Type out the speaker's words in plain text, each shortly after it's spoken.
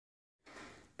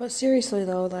But seriously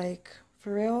though, like,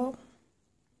 for real,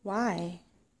 why?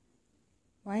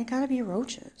 Why it gotta be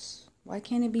roaches? Why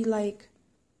can't it be like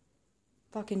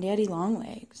fucking daddy long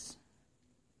legs?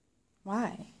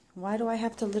 Why? Why do I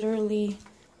have to literally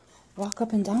walk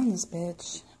up and down this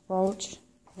bitch? Roach,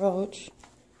 roach.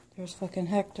 There's fucking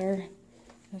Hector.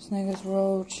 This nigga's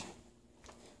roach.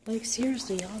 Like,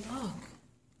 seriously, y'all, look.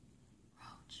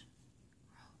 Roach,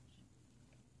 roach,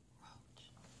 roach.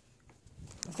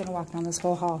 I'm gonna walk down this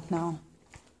whole hall now.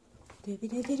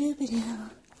 Doobie-doobie-doobie-doo.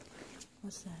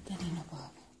 What's that? That ain't no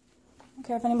bug. I don't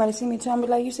care if anybody see me, tell me,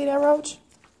 like, you see that roach?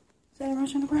 See that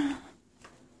roach on the ground?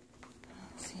 I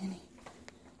don't see any.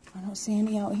 I don't see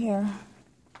any out here.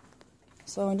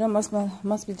 So that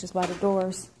must be just by the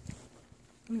doors.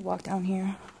 Let me walk down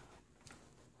here.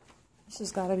 This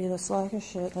has got to be the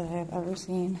slackest shit that I have ever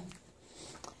seen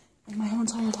in my whole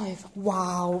entire life.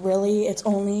 Wow, really? It's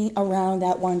only around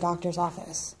that one doctor's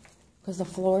office. Because the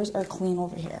floors are clean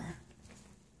over here.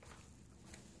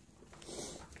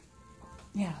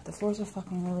 Yeah, the floors are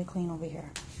fucking really clean over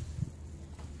here.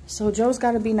 So Joe's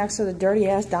got to be next to the dirty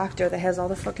ass doctor that has all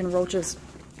the fucking roaches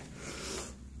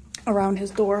around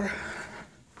his door.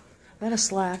 That is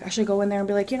slack. I should go in there and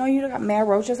be like, you know, you got mad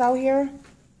roaches out here?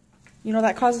 You know,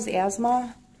 that causes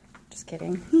asthma? Just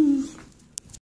kidding.